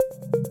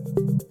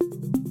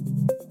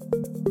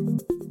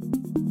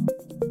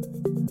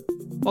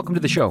Welcome to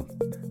the show.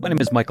 My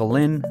name is Michael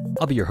Lin.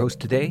 I'll be your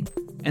host today,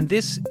 and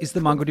this is the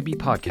MongoDB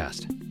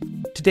podcast.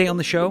 Today on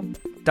the show,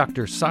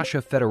 Dr.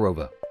 Sasha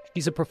Fedorova.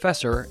 She's a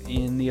professor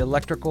in the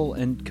Electrical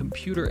and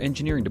Computer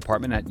Engineering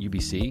Department at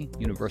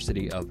UBC,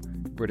 University of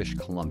British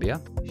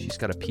Columbia. She's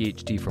got a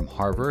PhD from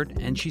Harvard,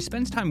 and she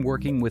spends time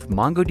working with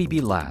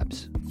MongoDB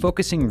Labs,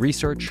 focusing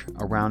research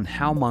around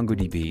how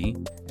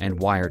MongoDB and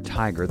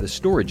WiredTiger, the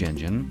storage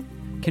engine,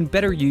 can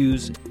better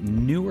use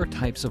newer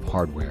types of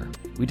hardware.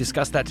 We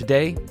discuss that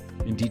today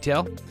in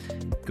detail,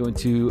 go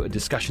into a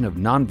discussion of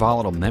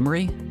non-volatile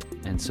memory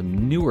and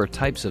some newer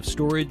types of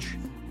storage.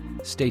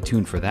 Stay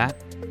tuned for that.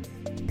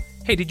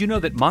 Hey, did you know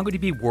that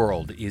MongoDB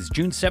World is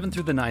June 7th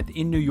through the 9th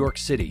in New York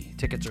City?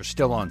 Tickets are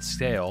still on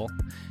sale.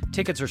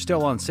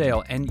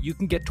 And you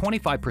can get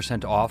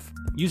 25% off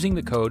using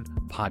the code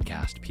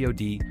PODCAST,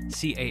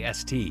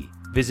 P-O-D-C-A-S-T.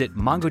 Visit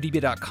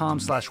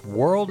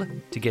mongodb.com/world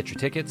to get your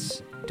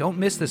tickets. Don't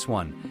miss this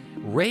one.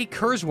 Ray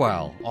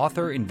Kurzweil,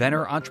 author,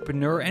 inventor,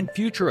 entrepreneur, and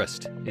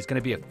futurist, is going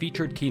to be a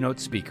featured keynote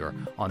speaker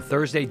on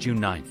Thursday, June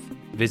 9th.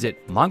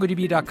 Visit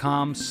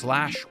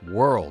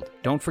mongodb.com/world.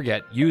 Don't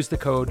forget, use the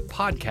code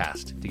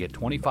PODCAST to get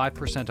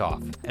 25%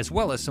 off, as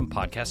well as some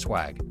podcast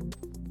swag.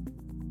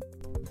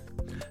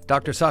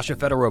 Dr. Sasha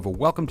Fedorova,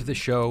 welcome to the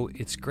show.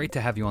 It's great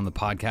to have you on the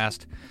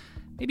podcast.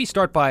 Maybe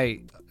start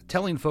by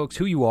telling folks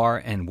who you are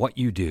and what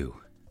you do.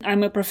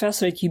 I'm a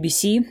professor at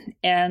UBC,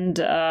 and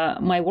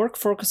my work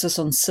focuses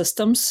on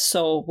systems.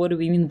 So what do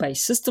we mean by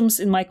systems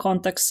in my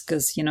context?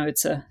 Because,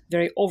 it's a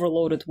very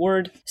overloaded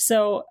word.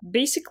 So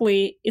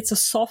basically, it's a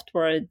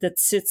software that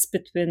sits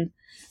between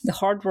the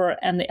hardware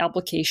and the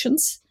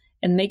applications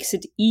and makes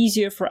it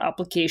easier for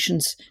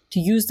applications to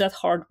use that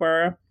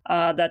hardware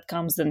that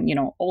comes in,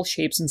 all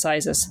shapes and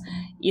sizes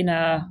in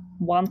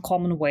one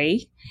common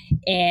way,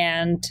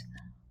 and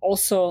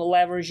also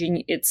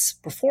leveraging its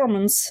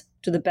performance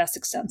to the best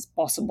extent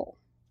possible,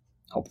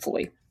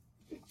 hopefully.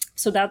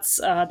 So that's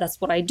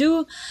what I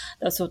do.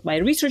 That's what my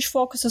research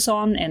focuses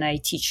on, and I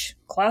teach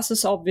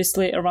classes,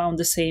 obviously, around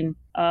the same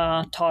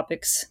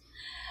topics.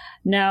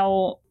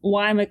 Now,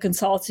 why am I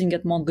consulting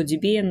at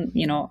MongoDB, and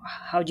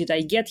how did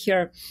I get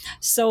here?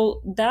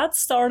 So that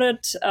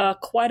started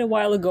quite a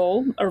while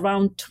ago,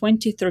 around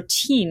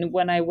 2013,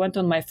 when I went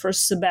on my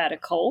first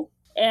sabbatical,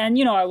 and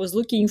I was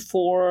looking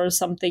for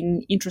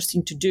something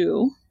interesting to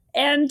do.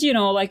 And,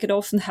 like it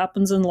often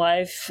happens in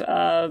life,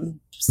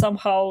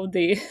 somehow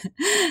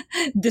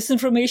this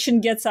information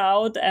gets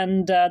out,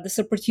 and this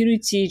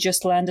opportunity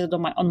just landed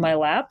on my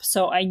lap.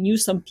 So I knew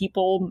some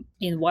people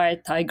in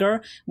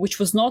WiredTiger, which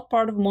was not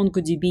part of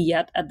MongoDB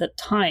yet at the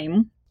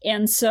time.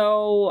 And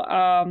so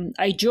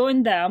I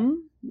joined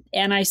them,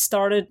 and I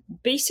started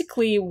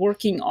basically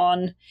working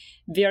on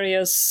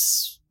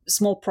various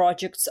small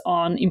projects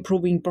on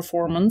improving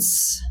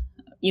performance,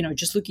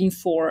 just looking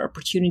for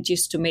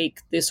opportunities to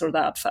make this or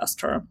that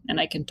faster. And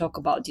I can talk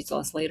about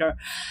details later.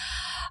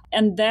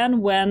 And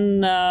then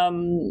when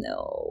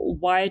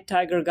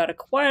WiredTiger got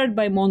acquired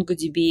by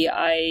MongoDB,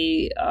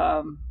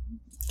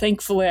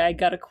 thankfully I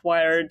got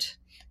acquired,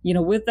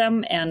 with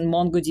them, and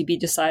MongoDB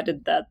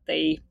decided that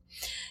they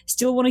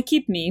still want to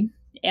keep me.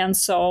 And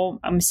so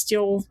I'm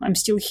still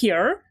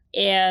here.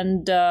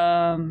 And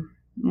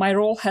my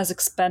role has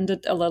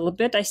expanded a little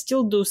bit. I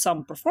still do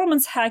some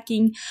performance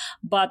hacking,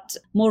 but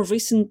more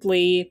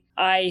recently,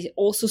 I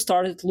also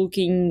started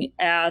looking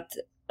at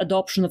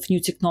adoption of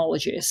new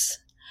technologies.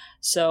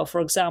 So,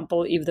 for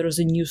example, if there is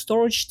a new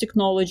storage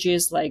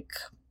technologies like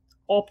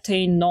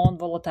Optane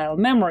non-volatile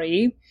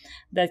memory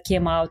that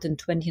came out in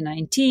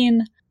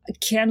 2019,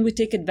 can we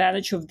take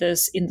advantage of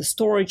this in the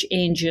storage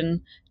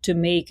engine to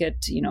make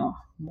it,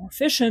 more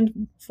efficient,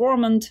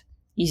 performant,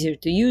 easier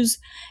to use?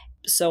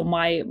 So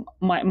my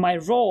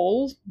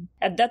role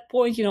at that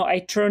point, I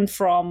turned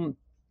from,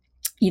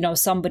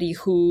 somebody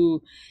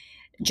who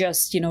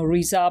just,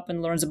 reads up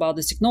and learns about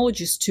these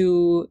technologies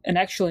to an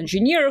actual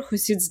engineer who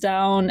sits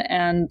down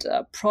and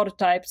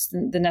prototypes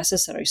the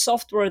necessary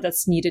software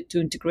that's needed to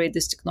integrate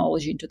this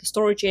technology into the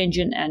storage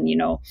engine, and,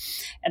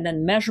 and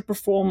then measure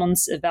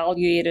performance,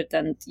 evaluate it,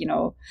 and,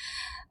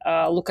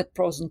 look at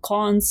pros and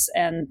cons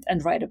and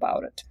write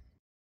about it.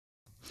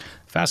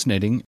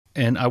 Fascinating.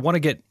 And I want to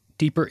get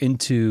deeper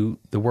into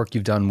the work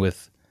you've done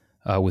with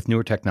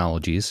newer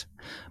technologies.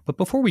 But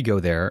before we go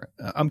there,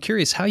 I'm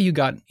curious how you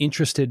got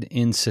interested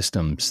in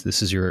systems.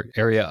 This is your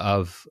area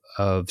of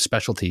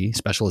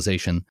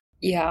specialization.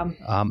 Yeah.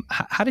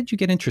 How did you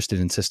get interested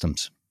in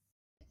systems?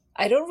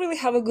 I don't really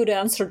have a good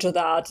answer to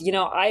that.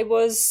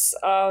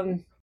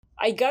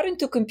 I got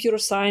into computer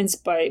science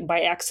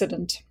by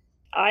accident.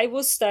 I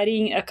was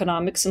studying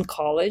economics in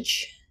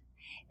college,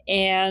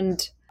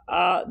 and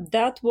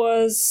that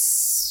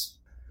was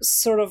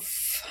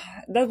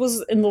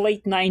in the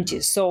late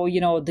 90s. So,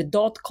 the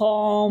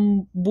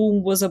dot-com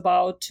boom was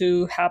about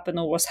to happen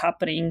or was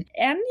happening.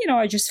 And,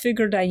 I just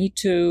figured I need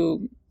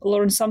to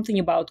learn something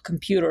about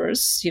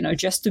computers,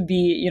 just to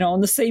be,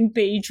 on the same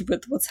page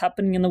with what's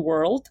happening in the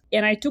world.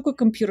 And I took a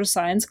computer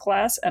science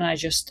class, and I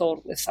just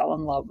totally fell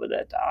in love with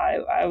it.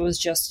 I was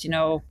just,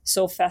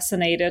 so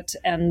fascinated.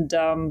 And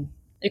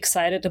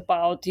excited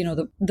about,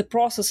 the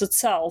process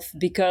itself,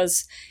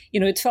 because,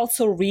 it felt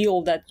so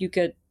real that you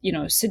could,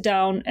 sit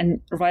down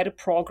and write a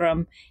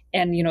program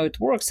and, it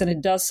works and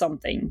it does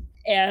something.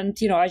 And,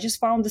 I just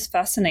found this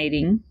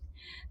fascinating,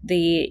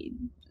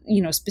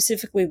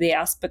 specifically the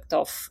aspect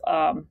of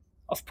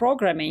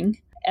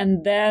programming.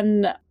 And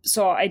then,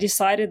 so I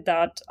decided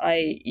that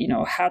I,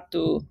 had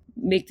to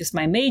make this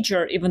my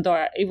major, even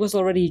though it was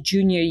already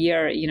junior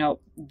year,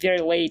 very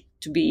late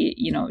to be,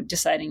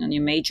 deciding on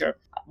your major.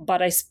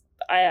 But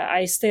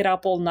I stayed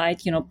up all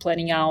night,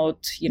 planning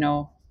out,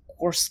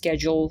 course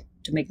schedule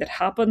to make that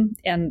happen.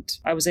 And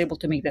I was able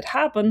to make that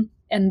happen.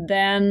 And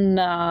then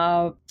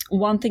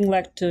one thing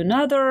led to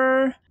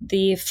another.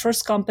 The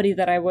first company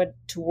that I went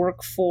to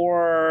work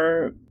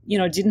for,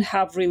 didn't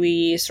have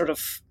really sort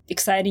of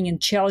exciting and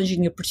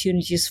challenging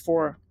opportunities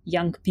for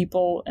young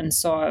people. And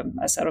so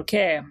I said,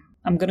 okay,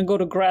 I'm going to go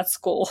to grad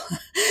school.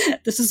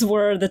 This is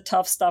where the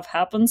tough stuff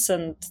happens.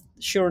 And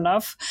sure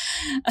enough,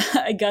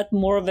 I got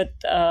more of it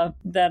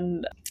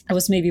than I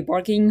was maybe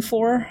bargaining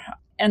for.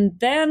 And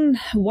then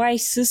why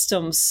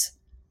systems?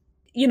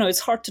 It's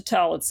hard to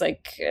tell. It's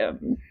like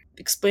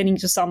explaining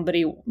to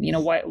somebody,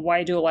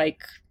 why do you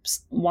like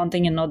one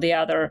thing and not the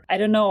other? I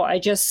don't know. I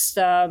just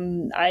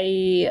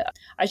I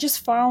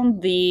just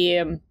found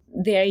the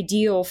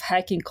idea of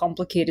hacking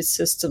complicated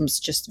systems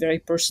just very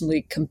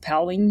personally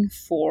compelling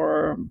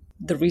for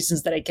the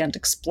reasons that I can't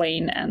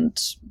explain. And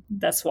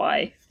that's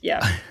why,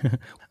 yeah.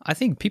 I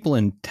think people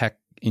in tech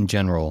in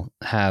general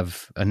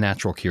have a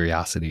natural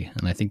curiosity.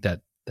 And I think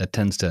that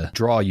tends to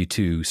draw you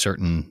to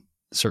certain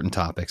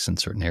topics and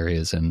certain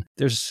areas. And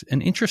there's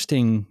an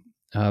interesting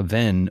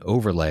Venn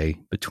overlay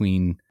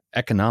between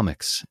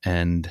economics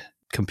and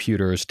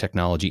computers,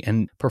 technology,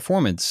 and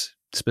performance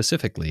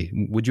specifically.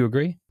 Would you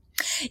agree?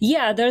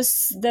 Yeah, there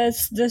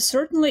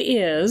certainly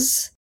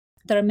is.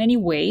 There are many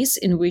ways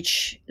in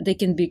which they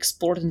can be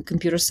explored in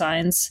computer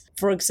science.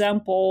 For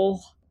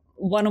example,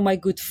 one of my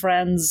good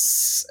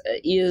friends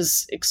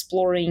is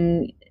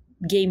exploring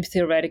game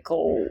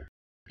theoretical,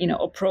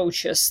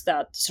 approaches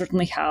that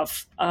certainly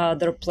have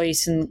their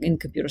place in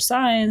computer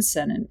science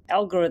and in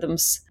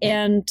algorithms.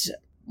 And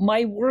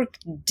my work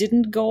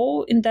didn't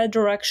go in that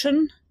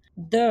direction,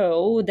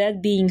 though.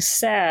 That being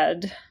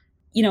said,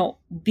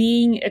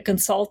 being a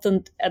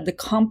consultant at the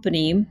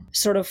company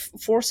sort of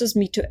forces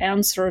me to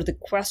answer the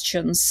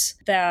questions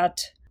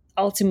that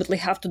ultimately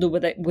have to do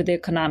with the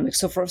economics.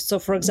 So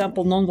for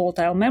example,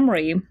 non-volatile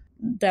memory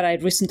that I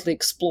recently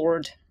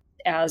explored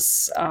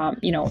as,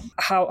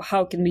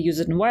 how can we use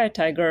it in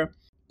WireTiger?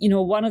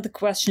 One of the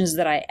questions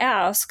that I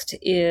asked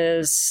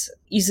is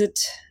it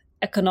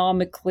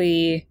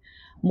economically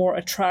more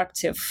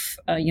attractive,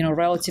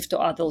 relative to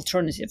other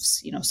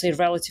alternatives, say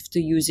relative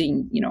to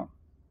using,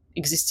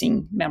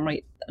 existing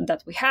memory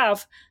that we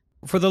have.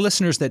 For the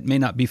listeners that may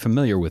not be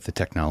familiar with the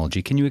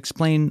technology, can you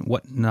explain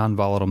what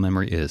non-volatile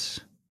memory is?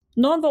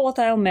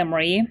 Non-volatile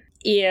memory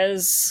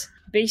is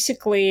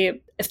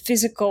basically a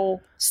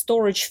physical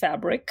storage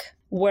fabric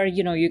where,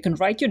 you can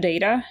write your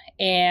data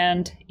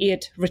and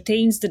it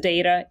retains the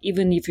data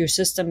even if your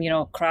system,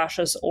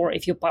 crashes or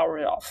if you power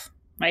it off,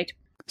 right?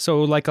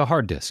 So like a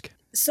hard disk.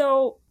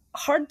 So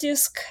hard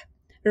disk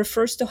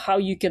refers to how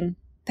you can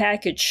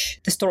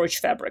package the storage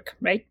fabric,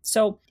 right?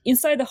 So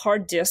inside the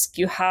hard disk,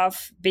 you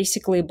have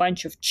basically a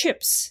bunch of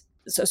chips.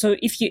 So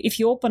if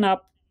you open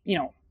up,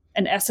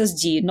 an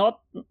SSD,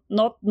 not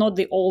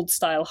the old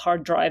style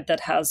hard drive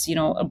that has,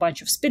 a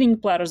bunch of spinning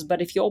platters,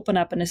 but if you open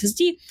up an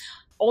SSD,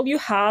 all you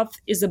have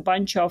is a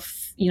bunch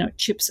of,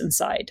 chips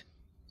inside.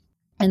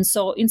 And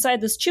so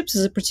inside these chips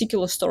is a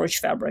particular storage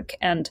fabric.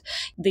 And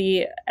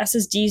the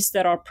SSDs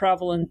that are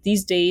prevalent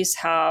these days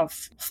have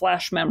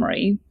flash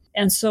memory.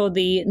 And so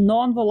the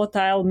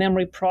non-volatile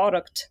memory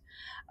product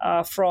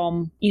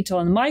from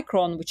Intel and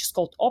Micron, which is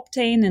called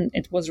Optane, and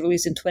it was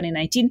released in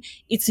 2019,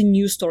 it's a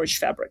new storage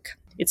fabric.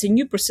 It's a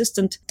new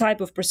persistent type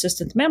of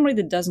persistent memory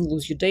that doesn't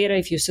lose your data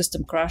if your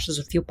system crashes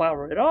or if you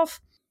power it off.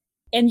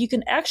 And you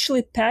can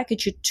actually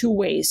package it two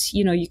ways.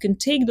 You can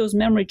take those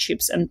memory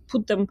chips and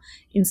put them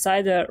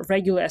inside a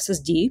regular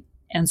SSD.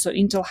 And so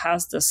Intel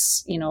has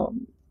this,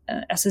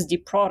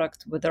 SSD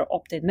product with their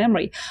Optane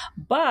memory.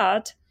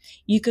 But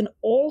you can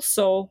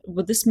also,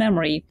 with this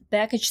memory,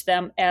 package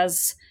them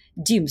as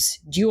DIMMs,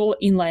 dual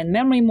inline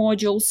memory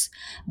modules,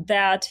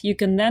 that you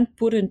can then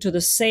put into the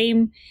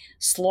same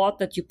slot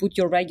that you put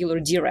your regular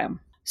DRAM.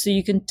 So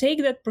you can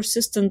take that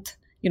persistent,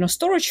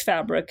 storage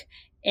fabric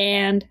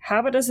and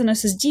have it as an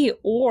SSD,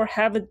 or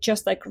have it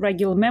just like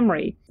regular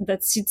memory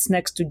that sits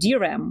next to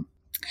DRAM.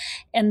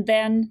 And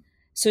then,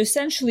 so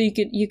essentially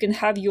you can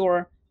have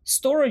your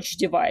storage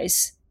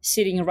device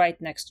sitting right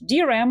next to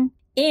DRAM,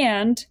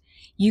 and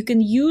you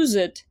can use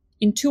it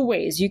in two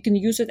ways. You can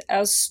use it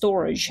as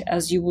storage,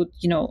 as you would,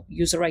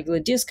 use a regular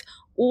disk,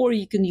 or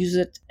you can use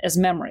it as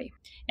memory.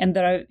 And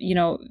there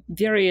are,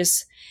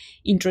 various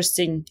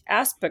interesting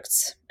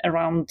aspects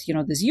around,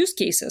 these use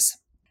cases.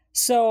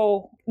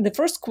 So the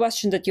first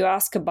question that you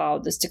ask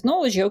about this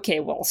technology, okay,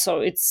 well, so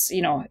it's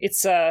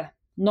a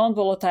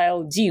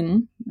non-volatile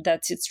DIMM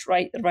that sits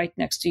right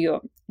next to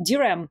your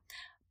DRAM.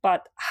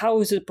 but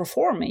how is it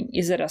performing?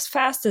 Is it as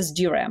fast as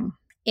DRAM?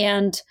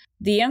 And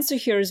the answer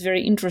here is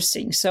very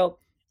interesting. So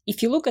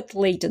if you look at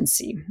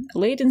latency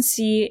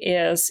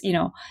is,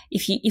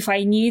 if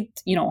I need,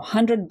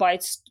 100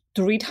 bytes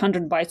to read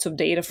 100 bytes of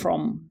data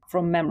from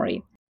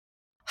memory,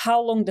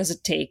 how long does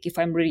it take if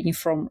I'm reading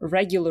from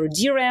regular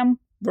DRAM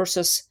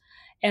versus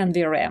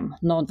NVRAM,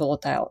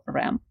 non-volatile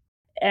RAM?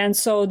 And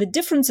so the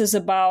difference is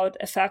about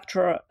a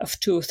factor of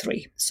 2 or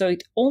 3. So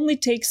it only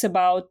takes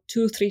about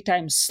 2 or 3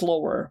 times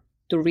slower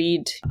to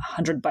read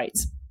 100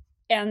 bytes.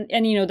 And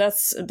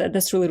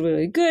that's really,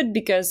 really good,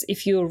 because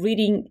if you're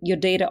reading your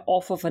data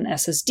off of an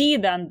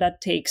SSD, then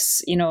that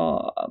takes,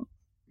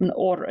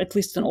 at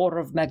least an order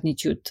of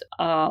magnitude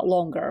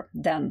longer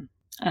than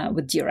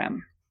with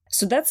DRAM.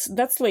 So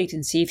that's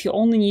latency if you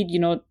only need,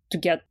 to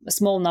get a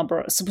small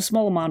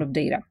amount of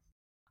data.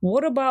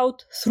 What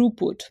about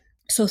throughput?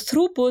 So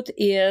throughput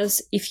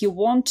is if you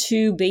want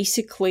to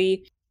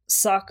basically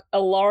suck a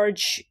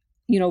large,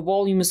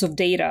 volumes of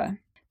data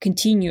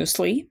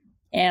continuously.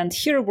 And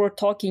here we're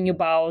talking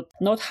about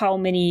not how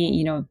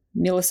many,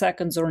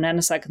 milliseconds or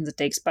nanoseconds it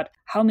takes, but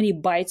how many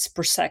bytes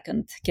per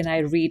second can I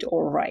read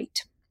or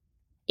write.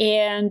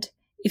 And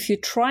if you're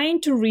trying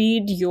to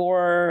read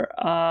your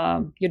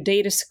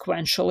data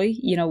sequentially,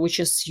 which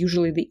is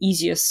usually the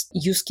easiest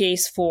use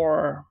case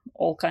for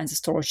all kinds of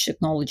storage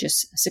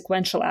technologies,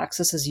 sequential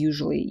access is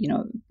usually,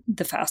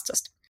 the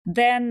fastest.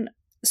 Then,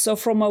 so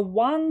from a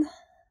one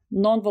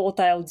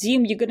non-volatile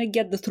DIMM, you're going to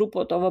get the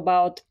throughput of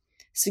about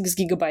 6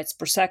 gigabytes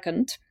per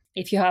second.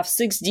 If you have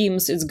 6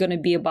 DIMMs, it's going to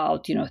be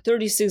about,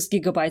 36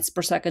 gigabytes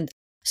per second.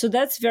 So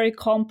that's very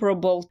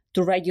comparable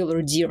to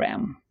regular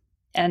DRAM.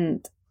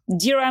 And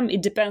DRAM,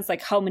 it depends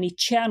like how many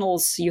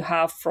channels you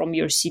have from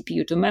your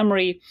CPU to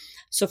memory.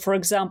 So for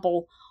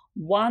example,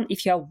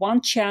 if you have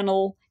one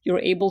channel, you're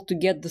able to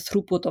get the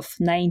throughput of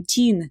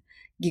 19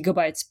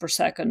 gigabytes per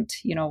second,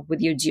 with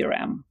your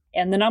DRAM.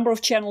 And the number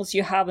of channels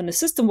you have in the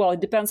system, well,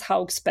 it depends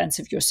how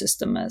expensive your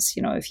system is.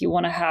 If you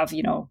want to have,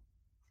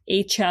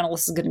 8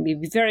 channels, is going to be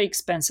a very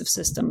expensive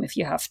system. If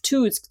you have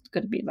 2, it's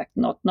going to be like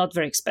not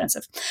very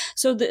expensive.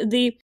 So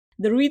the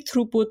read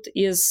throughput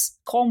is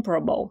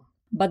comparable,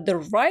 but the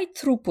write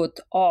throughput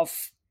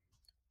of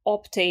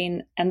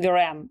Optane and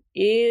VRAM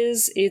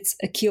is its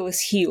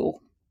Achilles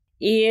heel.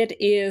 It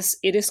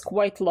is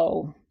quite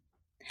low.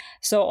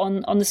 So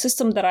on the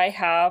system that I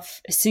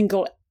have, a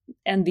single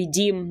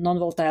NVDIMM,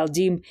 non-volatile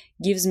DIMM,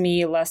 gives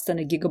me less than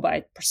a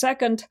gigabyte per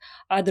second.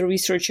 Other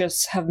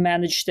researchers have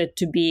managed it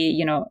to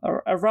be,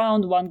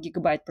 around 1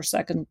 gigabyte per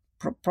second,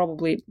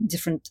 probably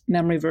different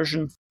memory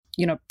version,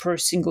 per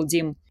single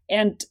DIMM.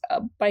 And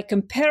by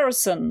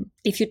comparison,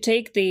 if you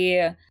take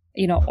the,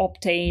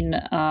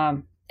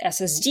 Optane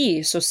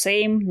SSD, so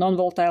same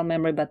non-volatile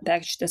memory but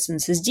packaged as an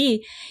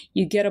SSD,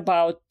 you get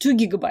about 2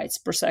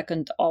 gigabytes per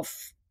second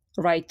of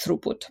write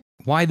throughput.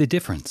 Why the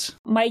difference?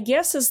 My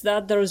guess is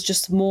that there is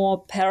just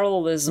more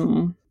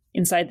parallelism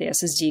inside the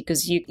SSD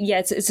because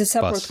it's a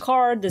separate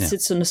card that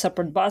sits on a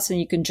separate bus, and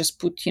you can just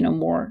put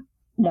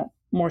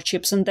more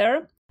chips in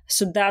there.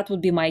 So that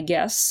would be my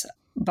guess.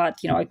 But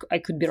I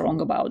could be wrong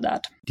about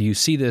that. Do you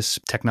see this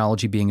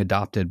technology being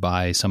adopted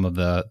by some of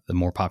the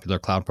more popular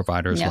cloud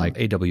providers like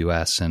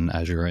AWS and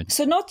Azure?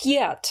 So not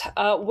yet.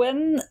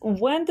 When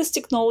this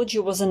technology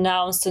was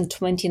announced in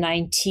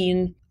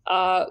 2019,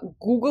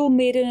 Google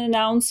made an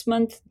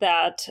announcement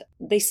that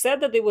they said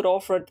that they would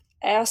offer it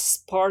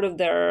as part of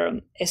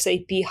their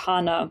SAP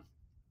HANA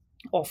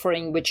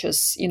offering, which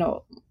is,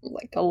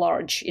 like a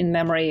large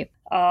in-memory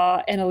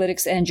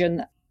analytics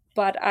engine.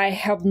 But I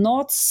have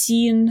not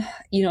seen,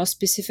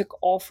 specific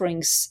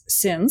offerings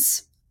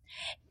since.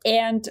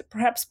 And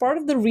perhaps part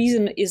of the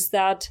reason is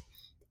that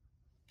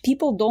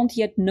people don't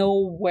yet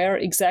know where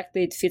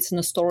exactly it fits in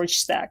a storage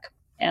stack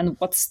and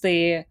what's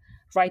the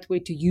right way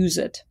to use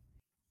it.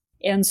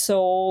 And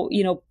so,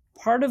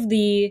 part of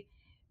the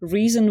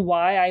reason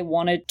why I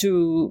wanted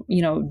to,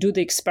 do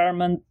the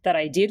experiment that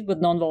I did with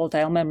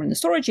non-volatile memory in the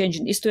storage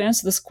engine is to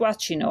answer this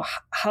question,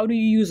 how do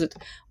you use it?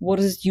 What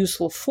is it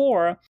useful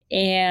for?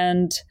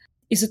 And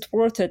is it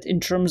worth it in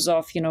terms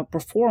of,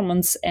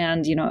 performance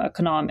and,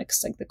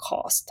 economics, like the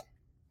cost?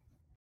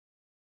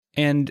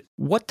 And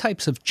what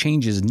types of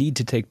changes need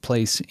to take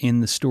place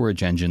in the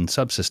storage engine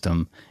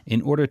subsystem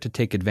in order to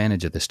take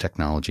advantage of this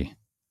technology?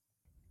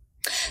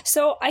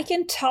 So I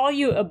can tell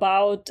you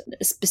about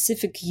a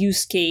specific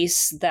use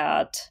case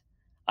that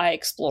I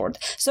explored.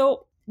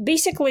 So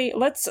basically,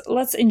 let's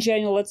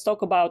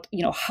talk about,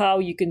 how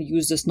you can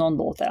use this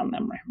non-volatile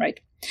memory, right?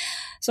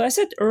 So I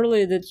said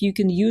earlier that you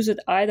can use it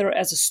either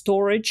as a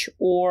storage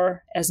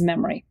or as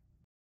memory.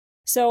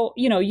 So,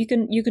 you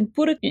can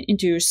put it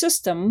into your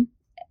system,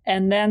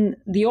 and then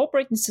the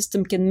operating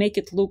system can make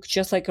it look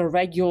just like a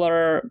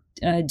regular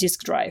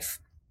disk drive.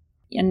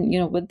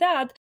 And, with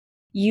that,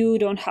 you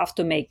don't have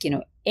to make,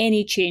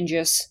 any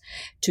changes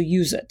to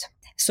use it.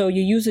 So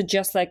you use it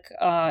just like,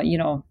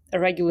 a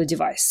regular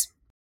device.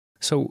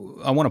 So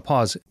I want to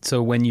pause.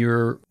 So when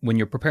you're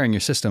preparing your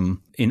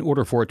system, in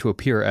order for it to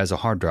appear as a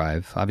hard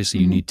drive, obviously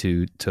you need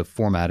to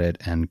format it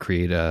and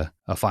create a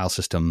file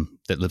system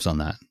that lives on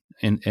that.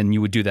 And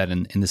you would do that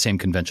in the same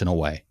conventional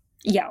way.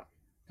 Yeah.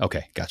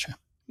 Okay, gotcha.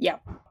 Yeah.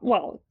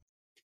 Well,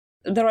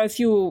 there are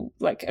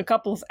a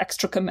couple of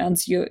extra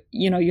commands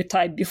you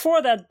type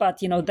before that, but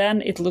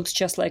then it looks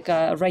just like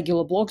a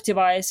regular block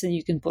device, and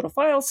you can put a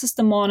file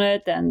system on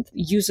it and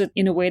use it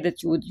in a way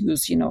that you would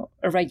use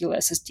a regular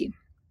SSD.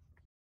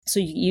 So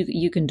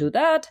you can do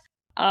that.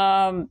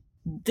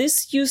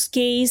 This use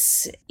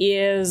case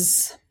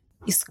is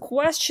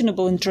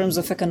questionable in terms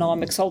of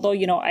economics, although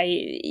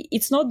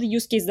it's not the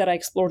use case that I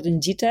explored in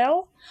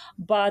detail,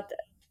 but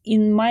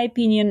in my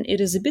opinion,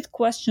 it is a bit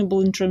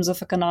questionable in terms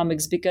of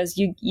economics, because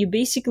you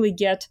basically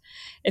get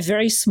a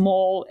very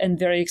small and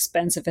very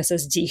expensive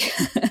SSD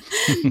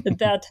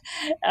that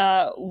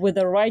with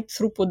the right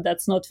throughput,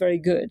 that's not very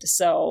good.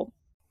 So,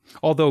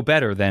 although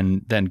better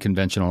than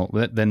conventional,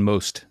 than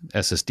most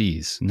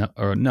SSDs.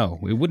 No,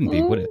 it wouldn't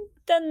be, would it?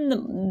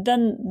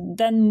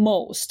 Than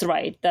most,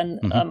 right?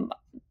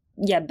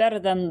 Better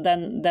than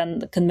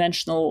the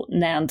conventional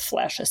NAND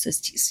flash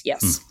SSDs.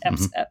 Yes,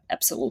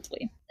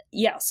 absolutely.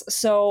 Yes.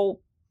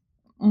 So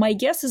my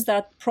guess is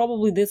that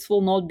probably this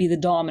will not be the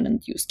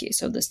dominant use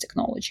case of this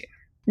technology.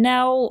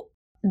 Now,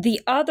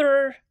 the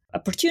other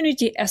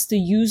opportunity is to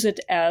use it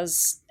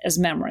as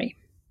memory.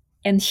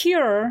 And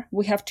here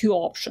we have two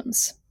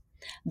options.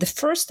 The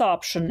first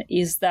option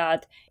is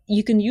that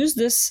you can use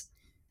this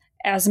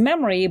as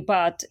memory,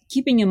 but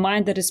keeping in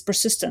mind that it's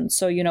persistent.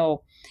 So,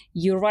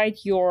 you write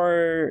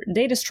your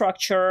data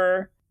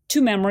structure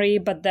to memory,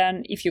 but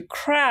then if you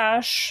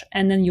crash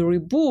and then you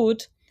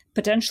reboot,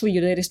 potentially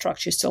your data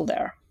structure is still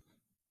there.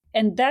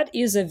 And that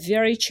is a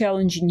very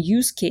challenging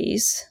use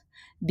case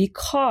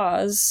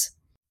because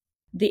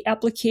the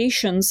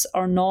applications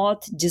are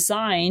not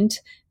designed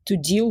to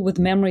deal with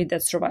memory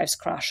that survives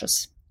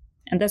crashes.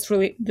 And that's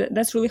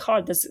really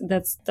hard.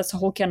 That's a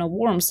whole can of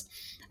worms.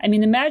 I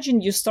mean, imagine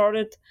you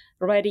started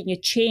writing a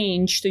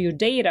change to your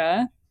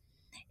data,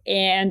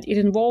 and it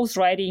involves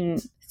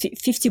writing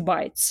 50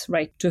 bytes,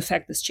 right, to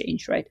affect this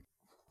change, right?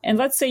 And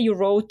let's say you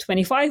wrote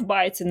 25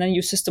 bytes and then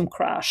your system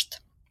crashed.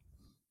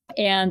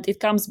 And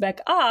it comes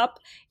back up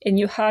and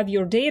you have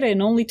your data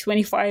in only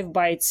 25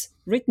 bytes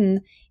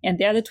written, and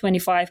the other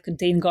 25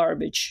 contain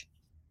garbage.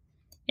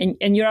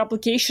 And your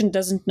application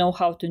doesn't know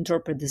how to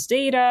interpret this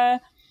data.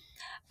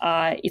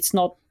 It's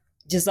not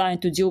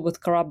designed to deal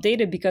with corrupt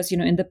data because,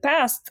 in the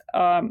past,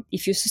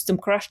 if your system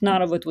crashed,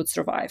 none of it would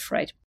survive,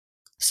 right?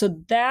 So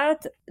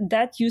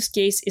that use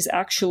case is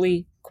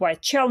actually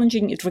quite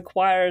challenging. It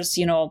requires,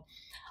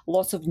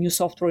 lots of new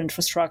software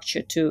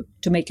infrastructure to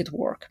make it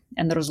work.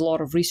 And there is a lot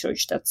of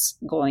research that's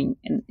going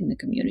in the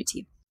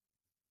community.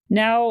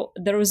 Now,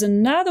 there is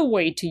another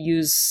way to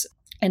use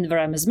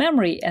NVRAM as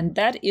memory, and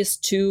that is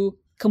to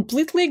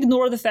completely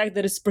ignore the fact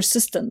that it's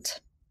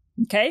persistent.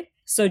 Okay?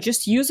 So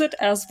just use it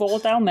as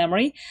volatile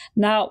memory.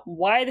 Now,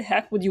 why the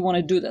heck would you want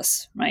to do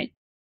this, right?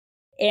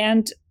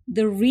 And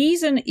the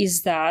reason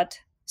is that,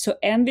 so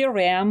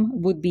NVRAM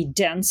would be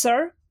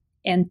denser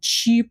and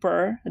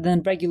cheaper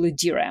than regular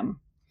DRAM.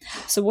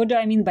 So what do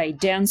I mean by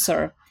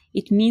denser?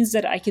 It means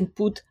that I can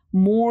put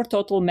more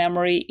total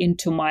memory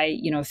into my,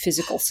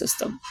 physical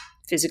system,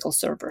 physical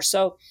server.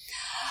 So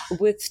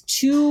with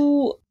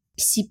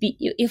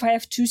if I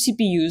have two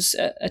CPUs,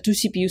 a two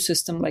CPU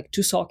system, like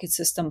two socket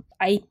system,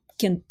 I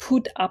can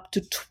put up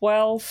to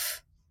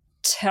 12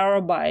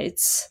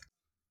 terabytes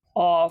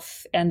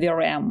of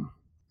NVRAM.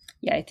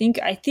 Yeah, I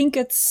think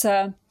it's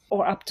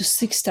or up to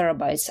 6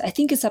 terabytes. I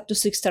think it's up to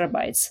 6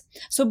 terabytes.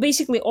 So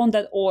basically on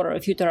that order, a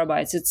few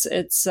terabytes.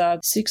 It's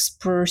 6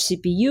 per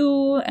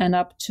CPU and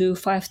up to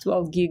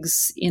 512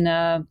 gigs in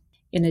a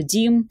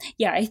DIMM.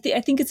 Yeah, I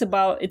think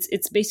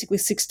it's basically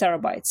 6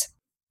 terabytes.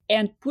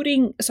 And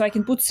so I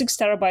can put 6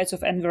 terabytes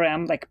of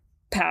NVRAM, like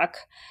pack,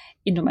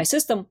 into my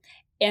system.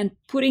 And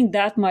putting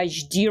that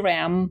much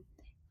DRAM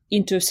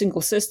into a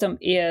single system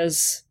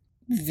is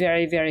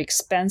very, very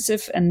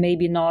expensive and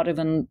maybe not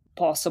even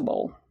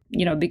possible.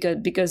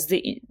 Because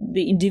the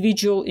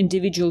individual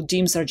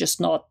DIMMs are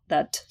just not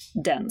that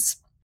dense.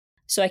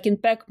 So I can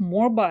pack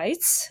more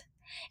bytes,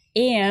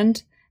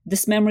 and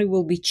this memory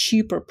will be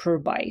cheaper per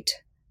byte,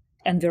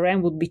 and the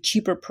RAM will be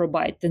cheaper per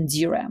byte than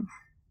DRAM.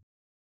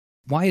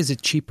 Why is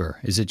it cheaper?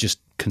 Is it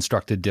just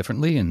constructed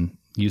differently and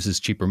uses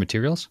cheaper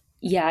materials?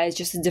 Yeah, it's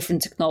just a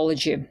different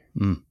technology.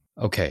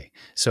 Okay,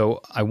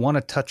 so I want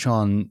to touch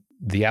on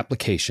the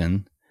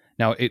application.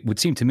 Now, it would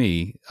seem to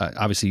me,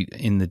 obviously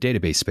in the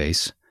database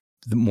space,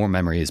 the more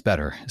memory is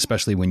better,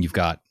 especially when you've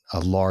got a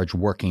large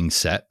working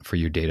set for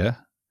your data.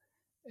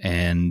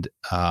 And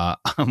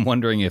I'm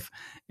wondering if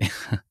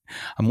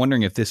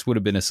this would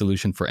have been a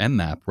solution for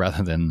mmap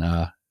rather than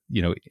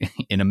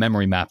in a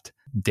memory mapped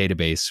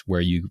database where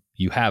you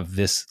have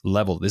this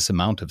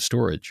amount of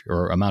storage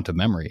or amount of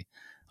memory.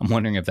 I'm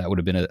wondering if that would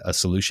have been a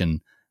solution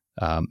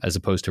as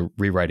opposed to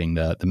rewriting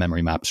the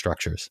memory map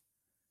structures.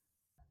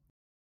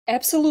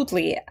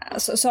 Absolutely.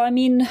 So I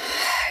mean,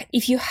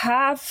 if you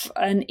have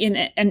an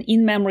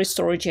in-memory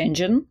storage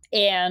engine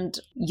and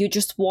you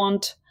just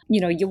want,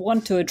 you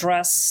want to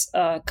address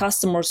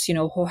customers,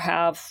 who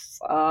have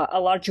a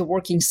larger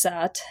working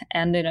set,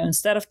 and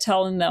instead of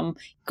telling them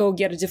go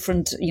get a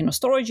different,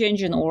 storage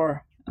engine,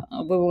 or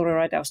we will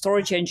rewrite our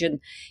storage engine,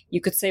 you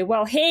could say,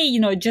 well, hey,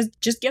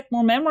 just get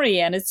more memory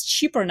and it's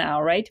cheaper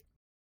now, right?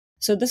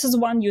 So this is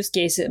one use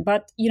case.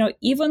 But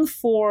even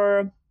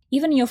for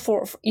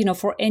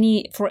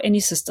any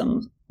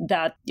system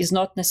that is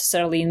not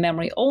necessarily in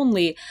memory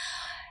only,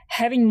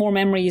 having more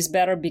memory is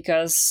better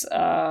because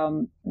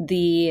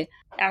the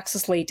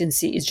access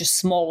latency is just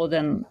smaller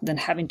than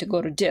having to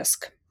go to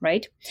disk,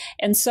 right?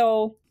 And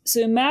so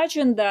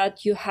imagine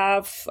that you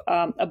have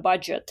a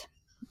budget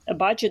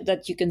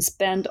that you can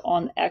spend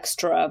on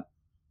extra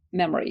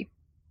memory,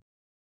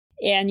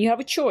 and you have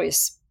a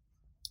choice.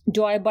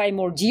 Do I buy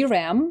more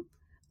DRAM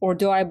or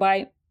do I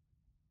buy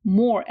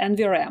more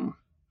NVRAM?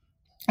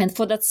 And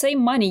for that same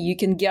money, you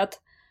can get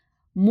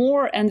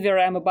more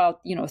NVRAM,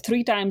 about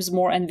 3 times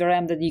more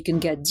NVRAM than you can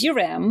get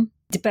DRAM.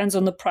 Depends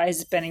on the price,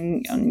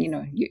 depending on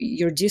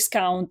your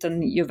discount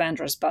and your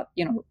vendors, but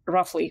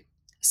roughly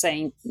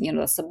saying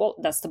that's the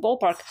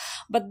ballpark.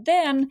 But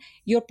then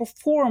your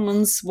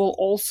performance will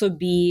also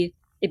be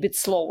a bit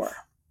slower.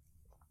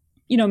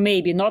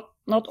 Maybe not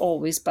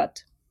always,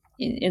 but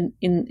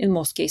in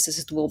most cases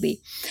it will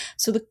be.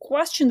 So the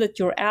question that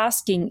you're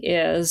asking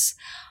is,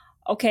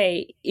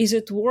 okay, is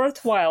it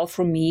worthwhile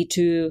for me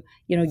to,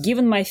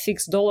 given my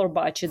fixed dollar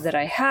budget that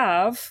I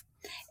have,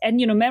 and,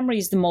 memory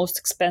is the most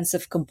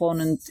expensive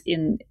component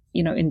in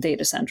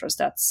data centers.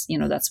 That's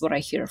what I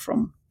hear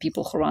from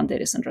people who run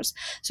data centers.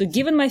 So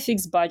given my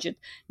fixed budget,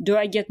 do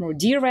I get more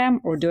DRAM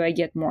or do I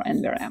get more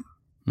NVRAM?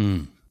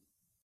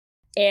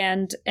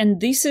 And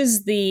this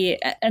is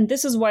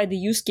why the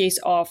use case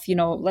of,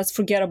 let's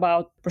forget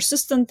about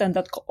persistent and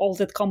all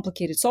that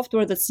complicated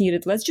software that's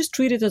needed. Let's just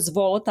treat it as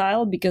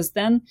volatile, because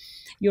then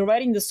you're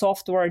writing the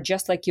software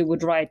just like you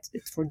would write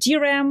it for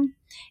DRAM,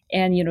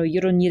 and you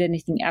don't need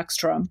anything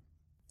extra.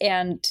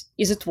 And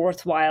is it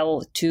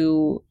worthwhile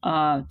to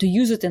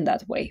use it in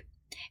that way?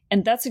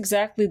 And that's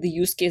exactly the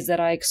use case that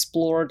I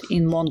explored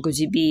in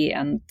MongoDB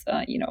and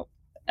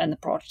the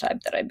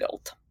prototype that I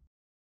built.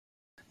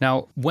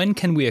 Now, when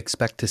can we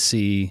expect to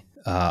see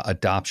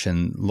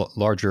adoption,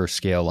 larger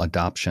scale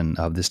adoption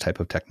of this type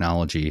of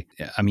technology?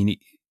 I mean,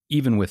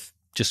 even with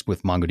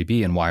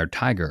MongoDB and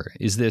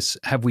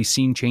WiredTiger, have we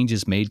seen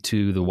changes made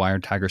to the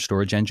WiredTiger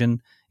storage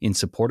engine in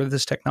support of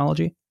this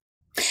technology?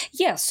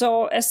 Yeah.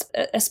 So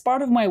as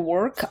part of my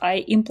work,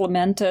 I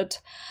implemented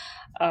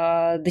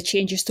the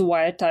changes to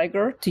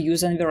WiredTiger to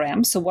use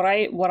NVRAM. So what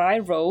I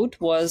built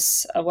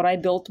was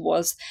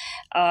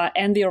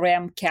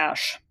NVRAM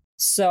cache.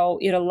 So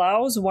it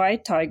allows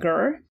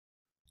WiredTiger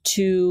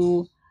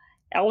to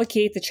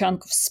allocate a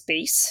chunk of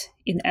space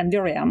in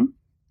NVRAM,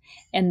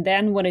 and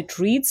then when it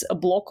reads a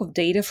block of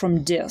data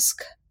from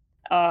disk,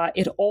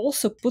 it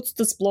also puts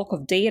this block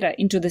of data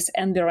into this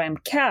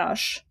NVRAM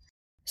cache,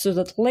 so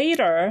that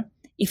later,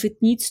 if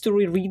it needs to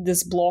reread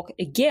this block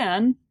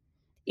again,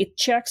 it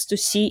checks to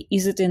see,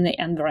 is it in the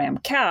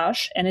NVRAM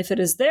cache? And if it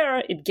is there,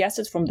 it gets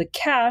it from the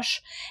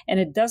cache, and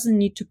it doesn't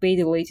need to pay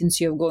the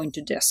latency of going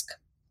to disk.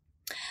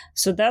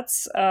 So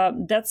that's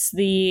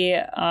the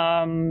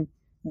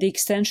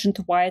extension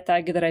to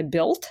WiredTiger that I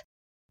built,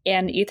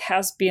 and it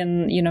has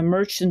been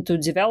merged into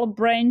develop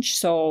branch.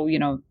 So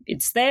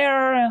it's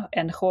there,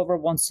 and whoever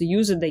wants to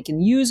use it, they can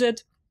use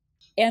it.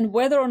 And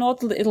whether or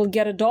not it'll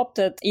get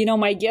adopted,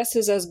 my guess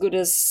is as good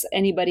as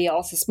anybody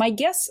else's. My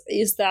guess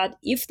is that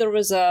if there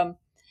is a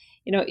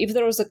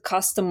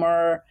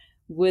customer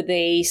with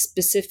a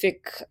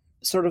specific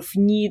sort of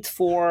need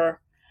for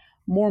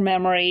more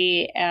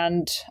memory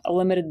and a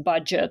limited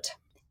budget,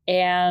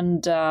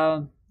 and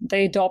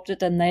they adopt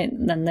it and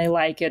they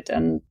like it,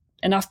 and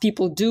enough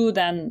people do,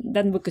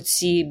 then we could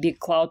see big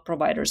cloud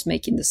providers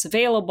making this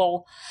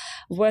available.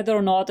 Whether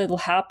or not it'll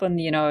happen,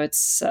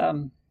 it's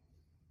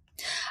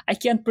I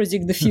can't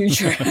predict the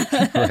future.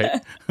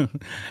 Right.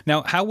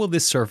 Now, how will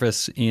this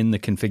surface in the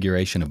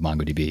configuration of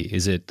MongoDB?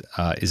 Is it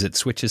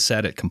switches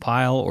set at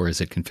compile, or is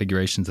it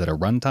configurations that are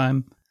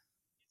runtime?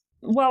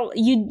 Well,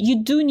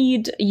 you do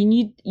need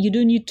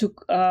to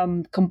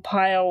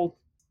compile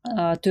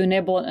to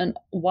enable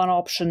one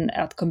option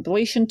at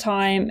compilation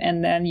time,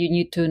 and then you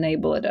need to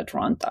enable it at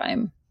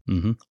runtime.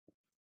 Mm-hmm.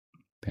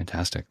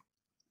 Fantastic.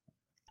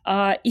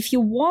 If you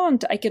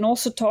want, I can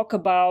also talk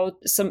about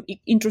some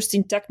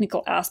interesting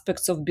technical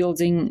aspects of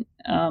building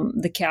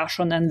the cache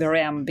on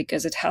NVRAM,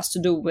 because it has to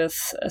do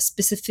with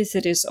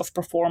specificities of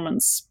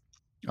performance.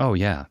 Oh,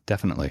 yeah,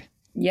 definitely.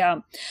 Yeah.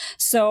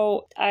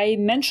 So I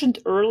mentioned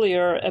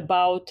earlier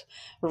about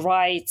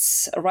write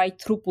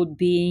throughput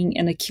being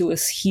an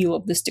Achilles heel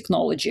of this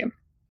technology.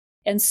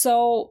 And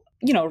so,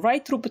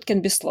 write throughput can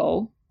be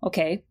slow.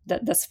 Okay,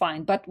 that's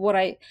fine. But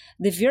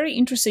the very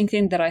interesting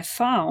thing that I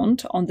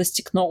found on this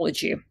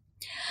technology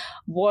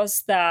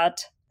was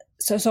that,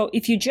 so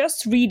if you're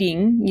just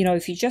reading, your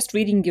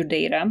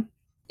data,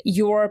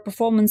 your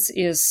performance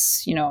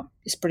is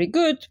pretty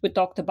good. We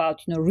talked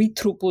about, read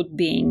throughput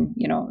being,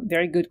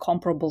 very good,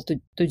 comparable to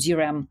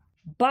DRAM.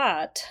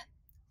 But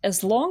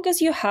as long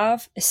as you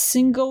have a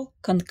single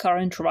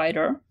concurrent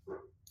writer,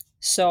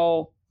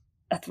 so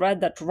a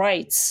thread that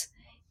writes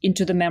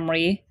into the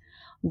memory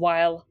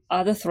while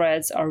other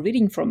threads are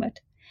reading from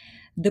it,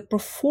 the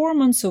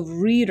performance of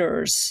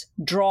readers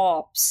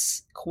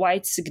drops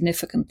quite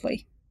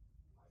significantly.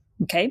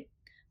 Okay?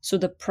 So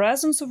the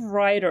presence of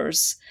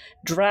writers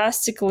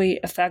drastically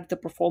affect the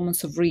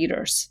performance of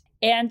readers.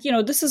 And,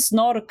 this is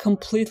not a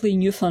completely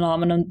new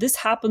phenomenon. This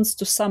happens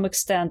to some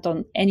extent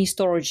on any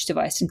storage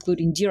device,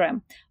 including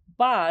DRAM.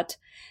 But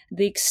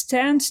the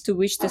extent to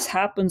which this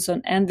happens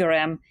on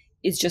NVRAM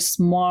is just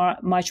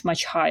much,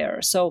 much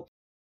higher. So,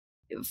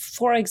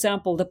 for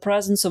example, the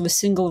presence of a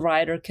single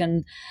writer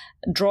can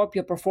drop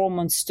your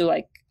performance to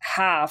like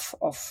half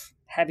of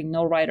having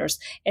no writers.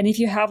 And if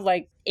you have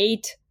like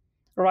 8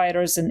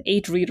 writers and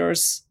 8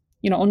 readers,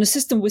 on a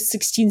system with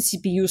 16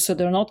 CPUs, so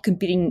they're not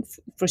competing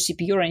for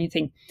CPU or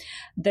anything,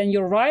 then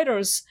your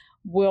writers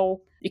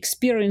will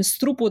experience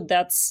throughput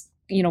that's,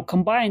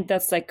 combined,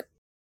 that's like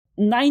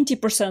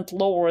 90%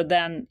 lower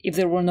than if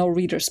there were no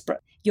readers.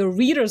 Your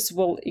readers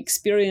will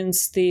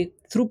experience the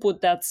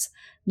throughput that's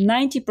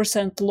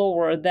 90%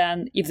 lower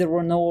than if there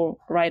were no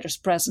writers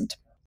present.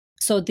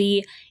 So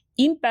the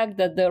impact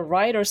that the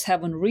writers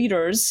have on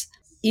readers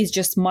is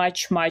just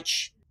much,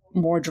 much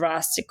more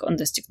drastic on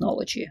this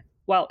technology.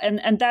 Well,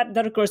 and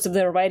that occurs if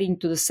they're writing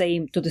to the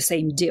same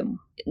DIMM.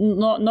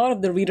 Not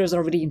if the readers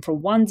are reading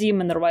from one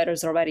DIMM and the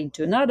writers are writing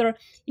to another.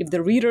 If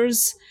the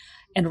readers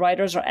and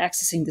writers are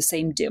accessing the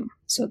same DIMM.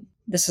 So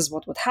this is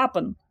what would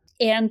happen.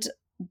 And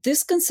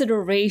this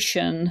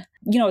consideration,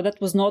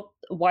 that was not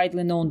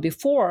widely known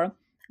before,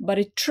 but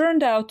it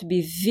turned out to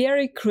be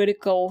very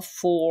critical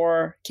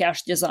for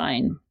cache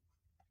design.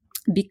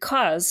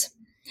 Because,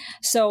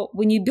 so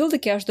when you build a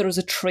cache, there is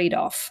a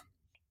trade-off.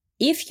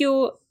 If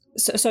you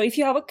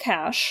have a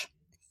cache,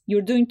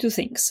 you're doing 2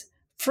 things.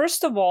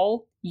 First of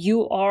all,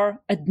 you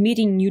are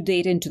admitting new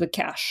data into the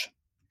cache.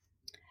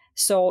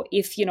 So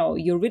if,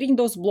 you're reading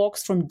those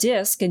blocks from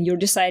disk and you're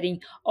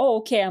deciding,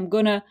 I'm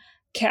going to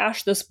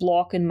cache this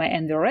block in my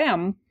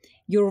NVRAM,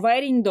 you're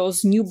writing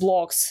those new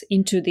blocks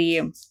into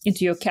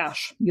your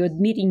cache. You're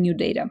admitting new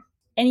data.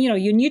 And,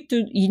 you need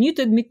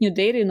to admit new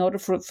data in order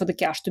for the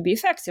cache to be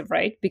effective,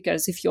 right?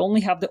 Because if you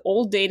only have the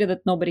old data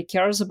that nobody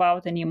cares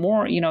about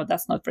anymore,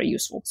 that's not very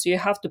useful. So you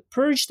have to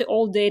purge the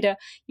old data.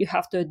 You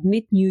have to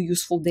admit new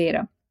useful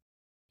data.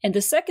 And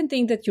the second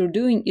thing that you're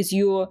doing is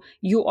you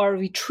are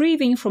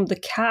retrieving from the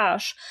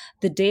cache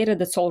the data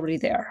that's already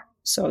there.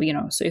 So,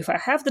 so if I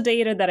have the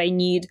data that I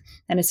need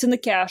and it's in the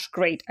cache,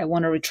 great, I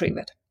want to retrieve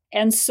it.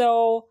 And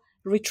so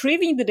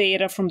retrieving the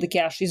data from the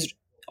cache is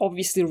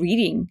obviously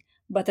reading,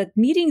 but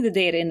admitting the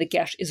data in the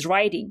cache is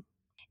writing.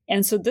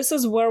 And so this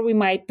is where we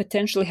might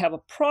potentially have a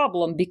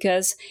problem,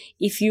 because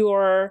if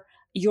your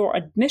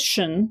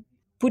admission,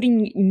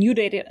 putting new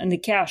data in the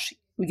cache,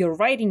 you're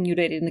writing new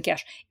data in the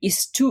cache,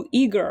 is too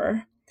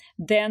eager,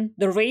 then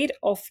the rate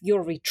of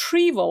your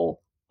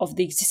retrieval of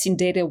the existing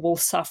data will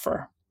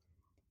suffer.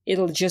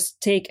 It'll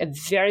just take a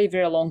very,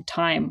 very long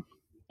time.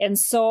 And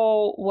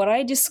so what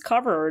I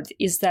discovered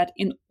is that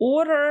in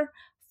order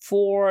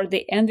for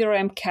the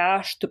NVRAM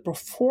cache to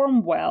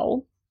perform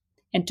well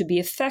and to be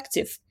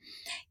effective,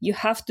 you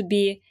have to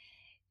be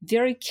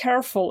very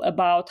careful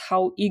about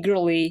how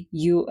eagerly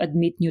you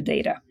admit new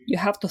data. You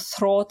have to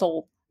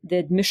throttle the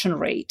admission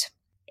rate.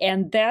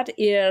 And that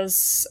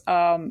is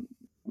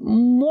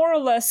more or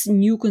less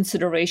new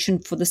consideration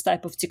for this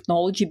type of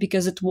technology,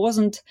 because it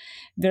wasn't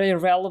very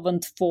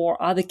relevant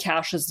for other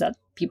caches that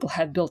people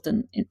have built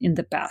in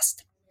the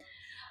past.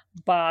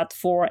 But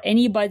for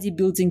anybody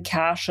building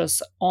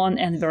caches on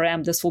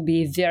NVRAM, this will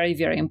be a very,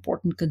 very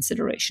important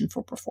consideration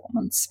for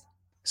performance.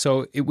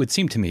 So it would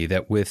seem to me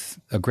that with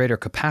a greater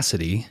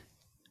capacity,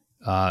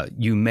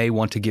 you may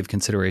want to give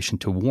consideration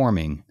to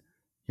warming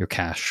your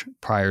cache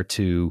prior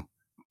to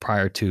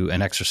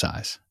an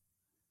exercise.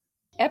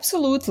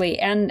 Absolutely.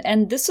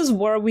 And this is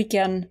where we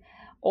can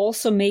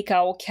also make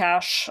our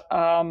cache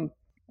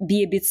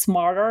be a bit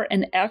smarter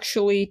and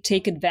actually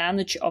take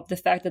advantage of the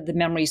fact that the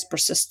memory is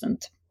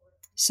persistent.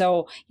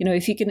 So,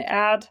 if you can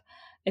add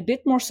a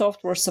bit more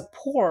software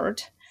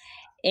support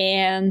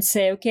and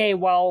say, okay,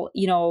 well,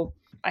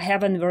 I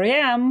have an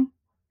NVRAM,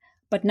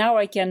 but now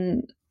I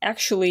can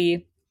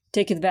actually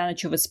take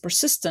advantage of its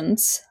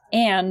persistence.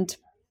 And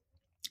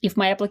if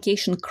my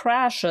application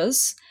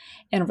crashes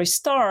and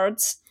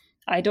restarts,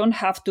 I don't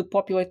have to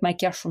populate my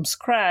cache from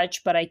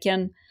scratch, but I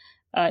can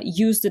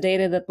use the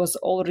data that was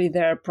already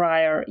there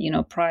prior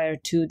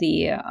to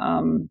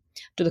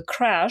the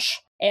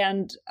crash.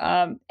 And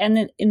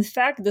in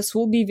fact, this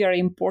will be very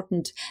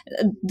important.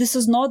 This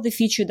is not the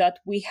feature that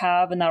we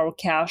have in our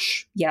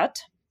cache yet,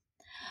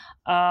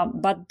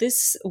 but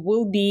this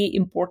will be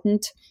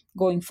important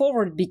going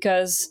forward,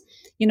 because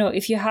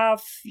if you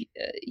have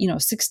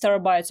 6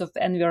 terabytes of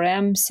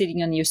NVRAM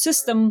sitting on your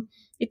system,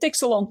 it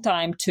takes a long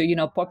time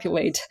to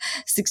populate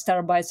 6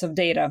 terabytes of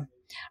data.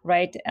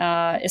 right?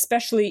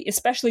 Especially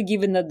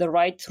given that the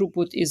write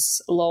throughput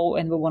is low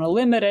and we want to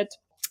limit it,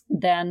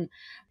 then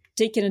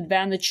taking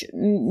advantage,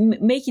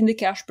 making the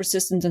cache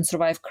persistent and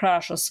survive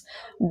crashes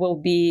will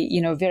be,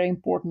 very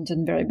important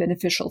and very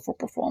beneficial for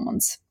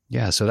performance.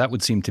 Yeah, so that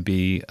would seem to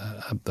be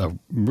a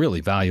really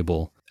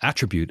valuable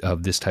attribute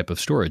of this type of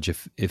storage.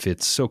 If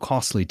it's so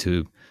costly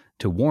to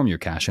warm your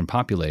cache and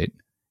populate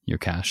your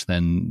cache,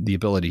 then the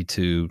ability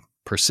to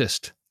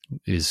persist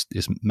is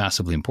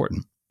massively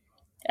important.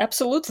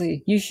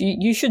 Absolutely.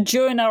 You should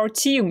join our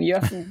team. You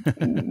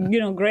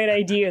have great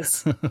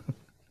ideas.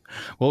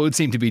 Well, it would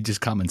seem to be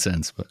just common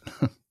sense, but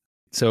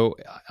so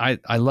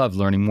I love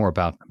learning more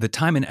about the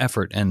time and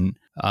effort and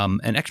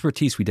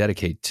expertise we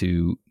dedicate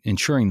to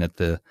ensuring that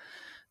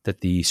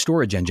the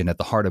storage engine at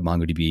the heart of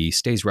MongoDB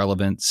stays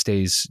relevant,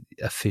 stays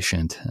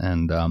efficient.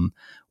 And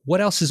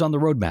what else is on the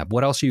roadmap?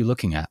 What else are you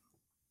looking at?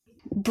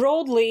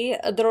 Broadly,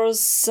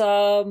 there's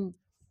a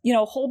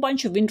whole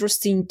bunch of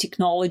interesting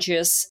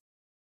technologies,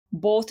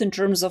 both in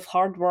terms of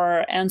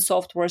hardware and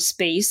software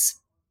space,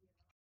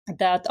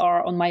 that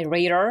are on my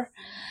radar.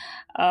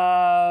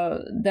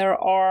 There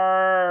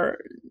are,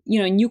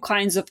 new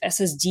kinds of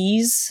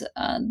SSDs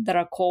that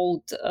are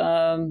called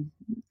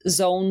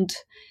zoned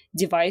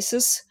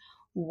devices,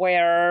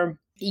 where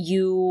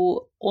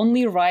you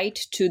only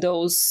write to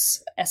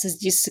those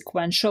SSDs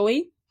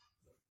sequentially.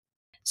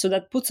 So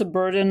that puts a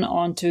burden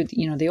onto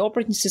the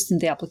operating system,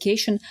 the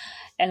application.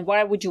 And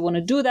why would you want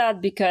to do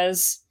that?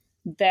 Because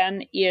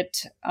then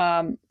it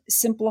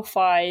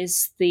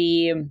simplifies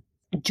the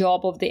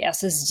job of the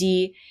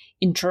SSD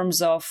in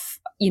terms of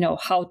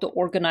how to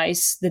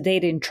organize the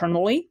data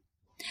internally.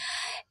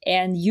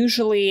 And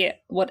usually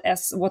what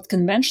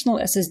conventional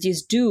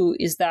SSDs do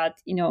is that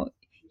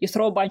you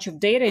throw a bunch of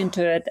data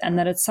into it, and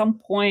then at some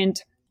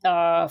point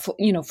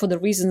for the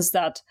reasons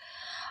that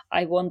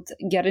I won't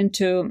get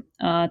into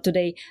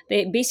today,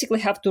 they basically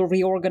have to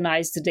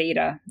reorganize the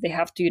data. They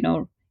have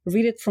to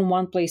read it from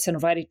one place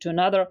and write it to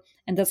another,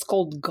 and that's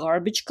called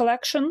garbage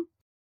collection.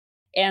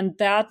 And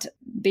that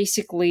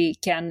basically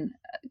can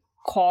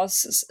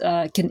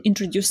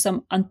introduce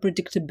some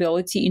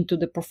unpredictability into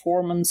the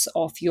performance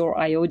of your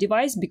I/O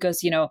device,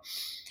 because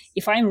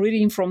if I'm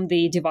reading from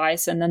the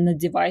device and then the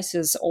device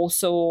is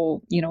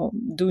also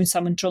doing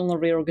some internal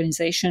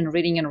reorganization,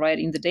 reading and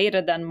writing the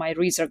data, then my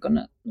reads are going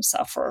to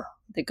suffer.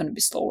 They're going to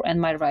be slower, and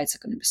my writes are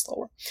going to be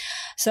slower.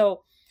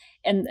 So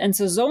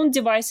so zone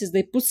devices,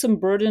 they put some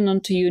burden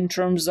onto you in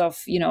terms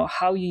of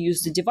how you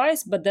use the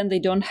device, but then they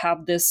don't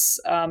have this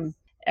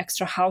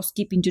extra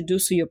housekeeping to do,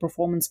 so your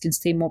performance can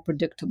stay more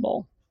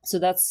predictable. So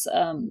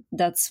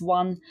that's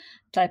one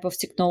type of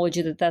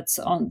technology that's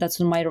on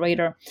my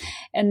radar.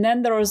 And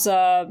then there is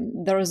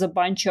a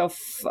bunch of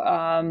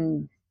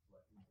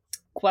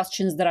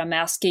questions that I'm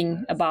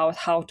asking about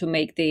how to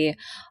make the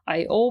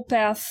I/O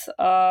path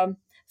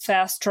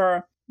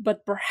faster.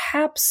 But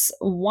perhaps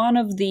one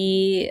of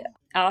the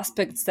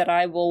aspects that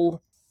I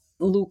will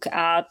look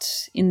at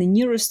in the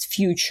nearest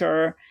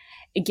future,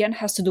 again,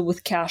 has to do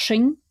with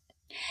caching.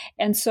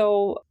 And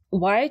so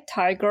White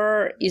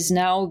Tiger is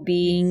now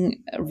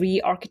being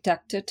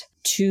re-architected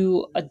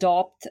to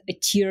adopt a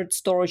tiered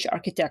storage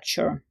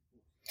architecture,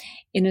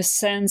 in a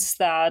sense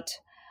that,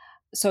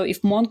 so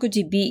if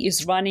MongoDB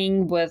is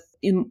running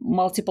in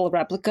multiple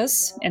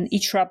replicas, and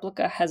each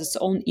replica has its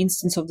own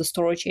instance of the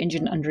storage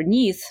engine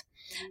underneath,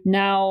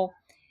 now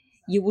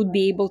you would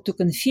be able to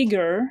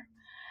configure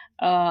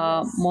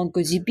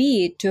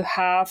MongoDB to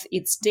have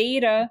its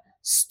data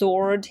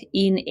stored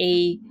in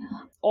a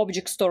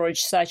object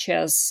storage such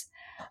as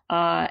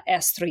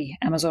S3,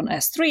 Amazon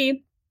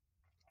S3,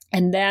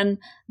 and then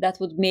that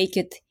would make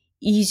it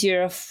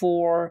easier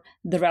for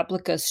the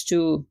replicas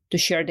to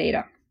share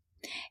data.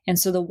 And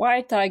so the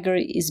White Tiger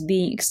is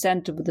being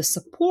extended with the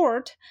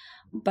support,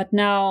 but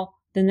now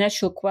the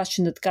natural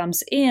question that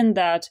comes in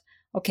that,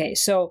 okay,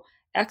 so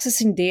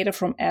accessing data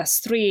from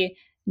S3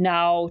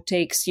 now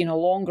takes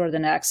longer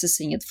than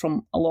accessing it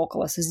from a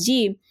local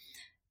SSD.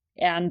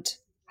 And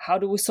how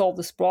do we solve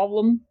this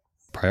problem?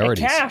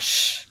 Priorities. A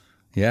cache.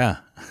 Yeah.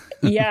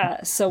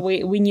 Yeah. So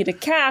we need a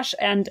cache,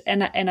 and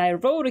I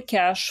wrote a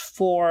cache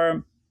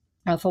for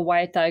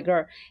White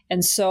Tiger.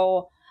 And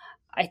so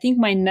I think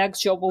my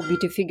next job will be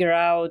to figure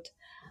out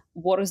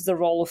what is the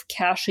role of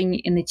caching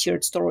in the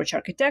tiered storage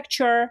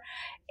architecture,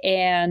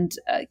 and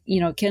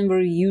can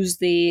we use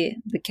the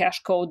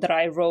cache code that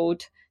I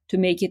wrote to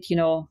make it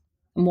a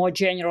more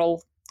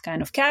general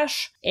kind of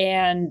cache,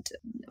 and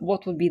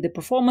what would be the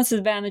performance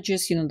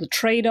advantages, the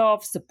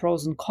trade-offs, the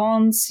pros and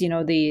cons,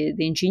 the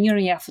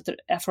engineering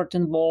effort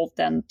involved,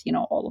 and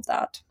all of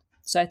that.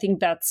 So I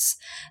think that's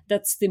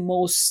the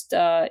most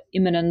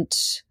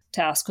imminent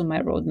task on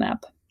my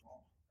roadmap.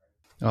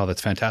 Oh,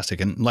 that's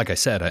fantastic. And like I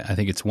said, I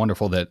think it's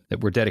wonderful that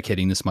we're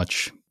dedicating this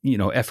much,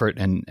 effort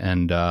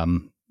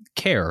and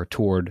care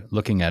toward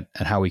looking at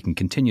how we can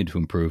continue to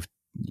improve,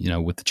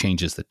 with the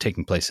changes that are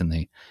taking place in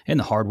the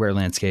hardware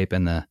landscape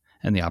and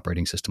the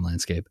operating system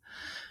landscape.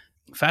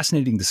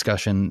 Fascinating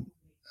discussion.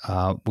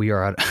 we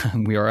are at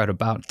we are at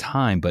about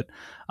time. But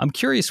I'm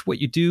curious what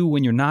you do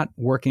when you're not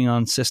working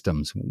on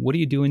systems. What do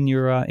you do in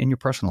your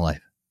personal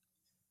life?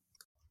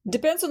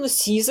 Depends on the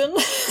season.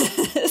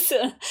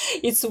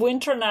 It's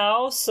winter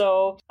now,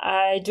 so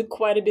I do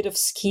quite a bit of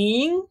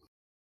skiing.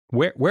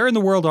 Where in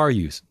the world are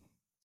you?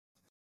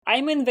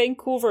 I'm in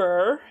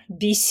Vancouver,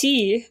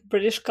 BC,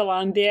 British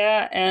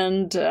Columbia,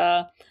 and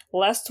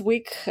last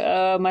week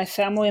my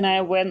family and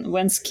I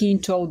went skiing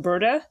to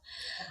Alberta,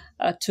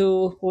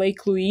 to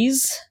Lake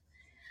Louise.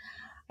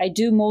 I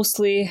do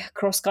mostly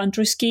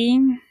cross-country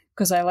skiing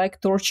because I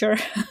like torture.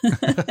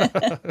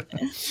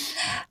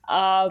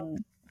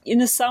 In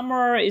the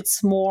summer,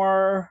 it's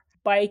more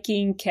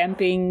biking,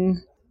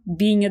 camping,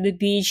 being at the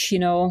beach,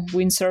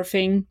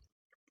 windsurfing.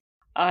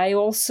 I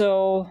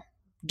also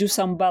do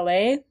some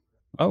ballet.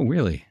 Oh,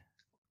 really?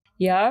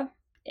 Yeah.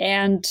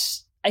 And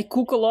I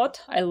cook a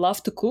lot. I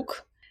love to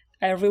cook.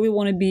 I really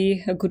want to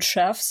be a good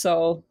chef,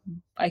 so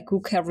I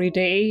cook every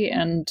day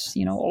and,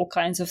 all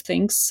kinds of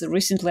things.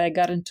 Recently, I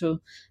got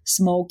into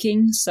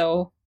smoking,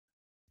 so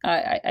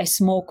I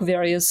smoke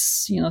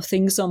various,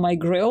 things on my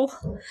grill.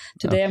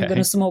 Today, I'm going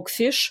to smoke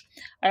fish.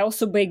 I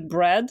also bake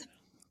bread.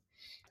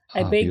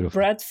 I bake beautiful.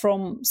 bread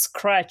from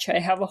scratch. I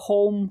have a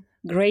home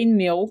grain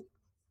mill,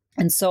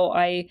 and so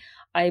I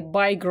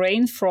buy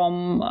grain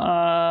from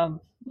a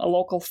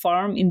local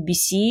farm in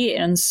BC,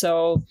 and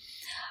so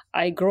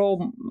I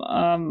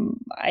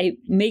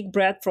make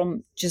bread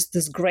from just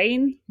this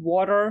grain,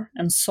 water,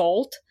 and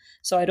salt.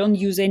 So I don't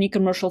use any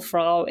commercial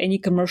flour, any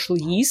commercial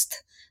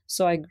yeast.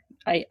 So I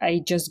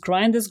just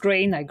grind this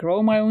grain, I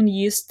grow my own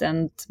yeast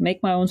and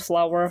make my own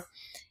flour,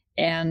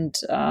 and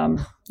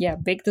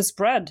bake this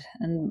bread.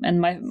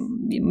 And my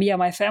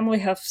family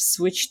have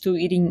switched to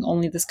eating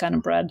only this kind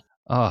of bread.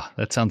 Oh,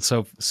 that sounds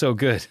so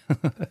good.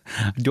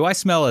 Do I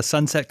smell a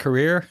sunset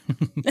career?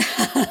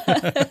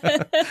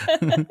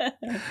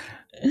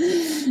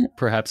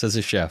 Perhaps as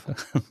a chef.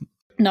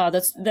 No,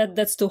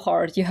 that's too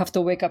hard. You have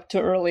to wake up too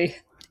early.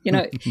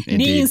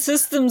 Being in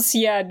systems,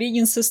 you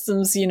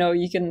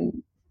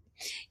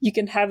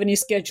can have any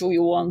schedule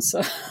you want.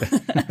 So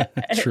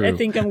True. I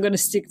think I'm going to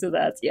stick to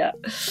that. Yeah.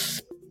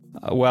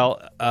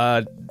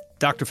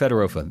 Dr.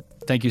 Fedorova,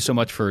 thank you so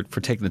much for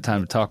taking the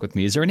time to talk with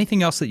me. Is there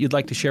anything else that you'd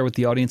like to share with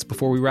the audience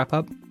before we wrap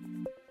up?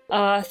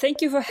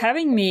 Thank you for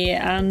having me.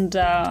 And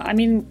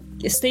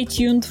stay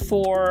tuned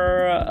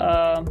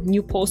for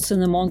new posts in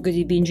the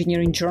MongoDB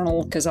Engineering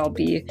Journal, because I'll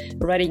be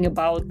writing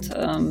about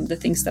the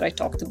things that I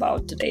talked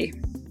about today.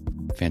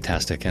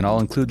 Fantastic. And I'll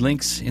include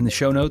links in the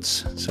show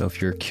notes. So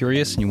if you're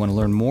curious and you want to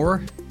learn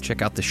more,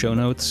 check out the show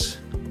notes.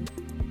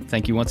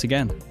 Thank you once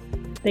again.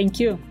 Thank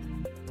you.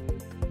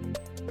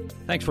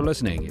 Thanks for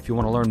listening. If you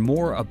want to learn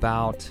more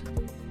about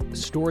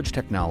storage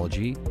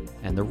technology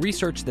and the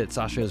research that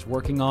Sasha is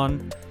working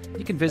on,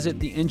 you can visit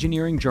the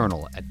Engineering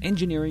Journal at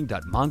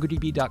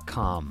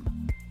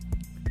engineering.mongodb.com.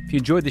 If you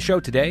enjoyed the show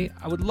today,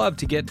 I would love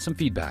to get some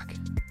feedback.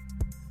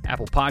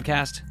 Apple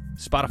Podcast,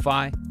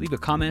 Spotify, leave a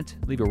comment,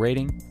 leave a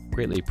rating.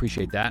 Greatly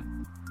appreciate that.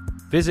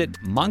 Visit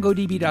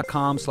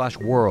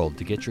mongodb.com/world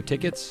to get your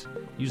tickets.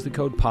 Use the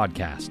code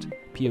PODCAST,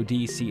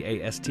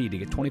 PODCAST, to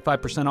get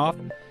 25% off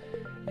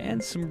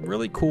and some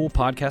really cool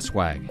podcast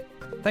swag.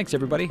 Thanks,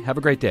 everybody. Have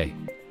a great day.